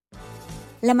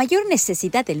La mayor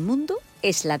necesidad del mundo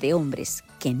es la de hombres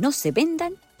que no se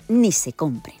vendan ni se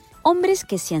compren. Hombres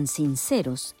que sean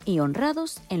sinceros y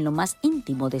honrados en lo más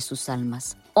íntimo de sus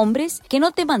almas. Hombres que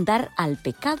no teman dar al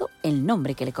pecado el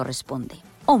nombre que le corresponde.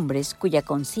 Hombres cuya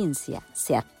conciencia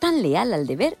sea tan leal al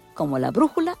deber como la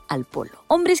brújula al polo.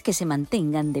 Hombres que se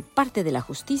mantengan de parte de la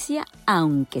justicia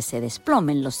aunque se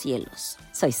desplomen los cielos.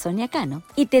 Soy Sonia Cano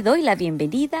y te doy la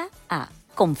bienvenida a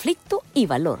Conflicto y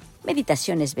Valor.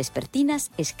 Meditaciones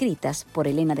vespertinas escritas por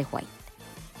Elena de White.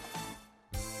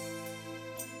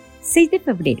 6 de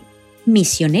febrero.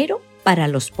 Misionero para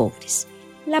los pobres.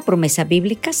 La promesa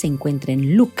bíblica se encuentra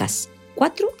en Lucas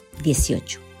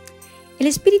 4:18. El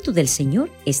Espíritu del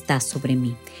Señor está sobre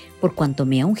mí, por cuanto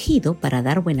me ha ungido para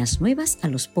dar buenas nuevas a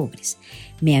los pobres.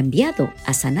 Me ha enviado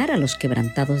a sanar a los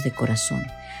quebrantados de corazón,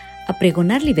 a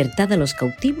pregonar libertad a los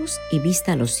cautivos y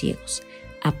vista a los ciegos,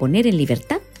 a poner en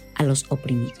libertad a los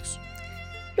oprimidos.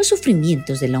 Los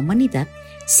sufrimientos de la humanidad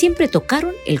siempre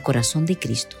tocaron el corazón de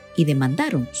Cristo y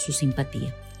demandaron su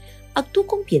simpatía. Actuó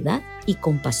con piedad y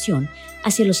compasión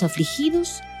hacia los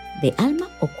afligidos de alma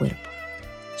o cuerpo.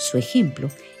 Su ejemplo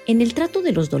en el trato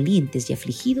de los dolientes y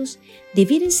afligidos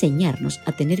debiera enseñarnos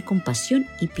a tener compasión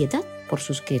y piedad por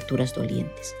sus criaturas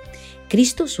dolientes.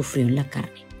 Cristo sufrió en la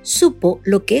carne. Supo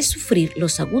lo que es sufrir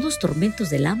los agudos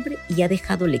tormentos del hambre y ha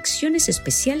dejado lecciones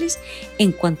especiales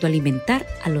en cuanto a alimentar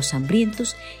a los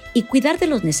hambrientos y cuidar de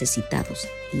los necesitados,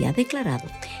 y ha declarado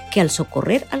que al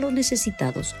socorrer a los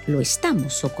necesitados lo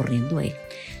estamos socorriendo a Él.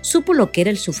 Supo lo que era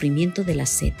el sufrimiento de la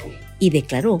sed y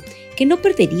declaró que no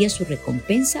perdería su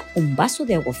recompensa un vaso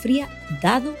de agua fría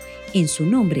dado en su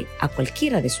nombre a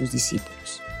cualquiera de sus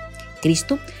discípulos.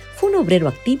 Cristo fue un obrero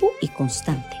activo y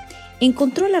constante.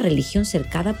 Encontró la religión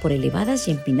cercada por elevadas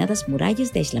y empinadas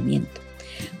murallas de aislamiento,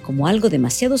 como algo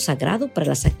demasiado sagrado para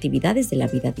las actividades de la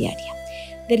vida diaria.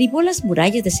 Derribó las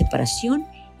murallas de separación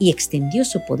y extendió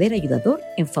su poder ayudador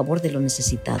en favor de los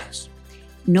necesitados.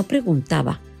 No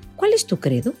preguntaba, ¿cuál es tu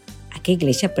credo? ¿A qué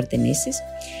iglesia perteneces?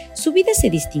 Su vida se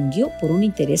distinguió por un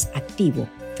interés activo,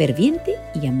 ferviente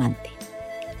y amante.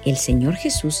 El Señor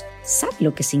Jesús sabe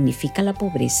lo que significa la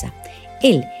pobreza.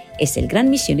 Él es el gran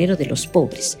misionero de los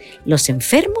pobres, los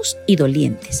enfermos y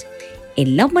dolientes.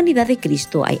 En la humanidad de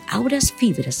Cristo hay auras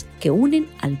fibras que unen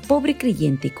al pobre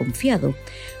creyente y confiado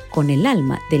con el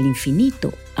alma del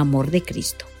infinito amor de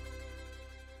Cristo.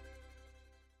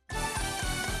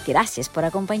 Gracias por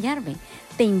acompañarme.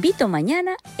 Te invito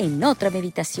mañana en otra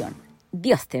meditación.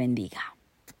 Dios te bendiga.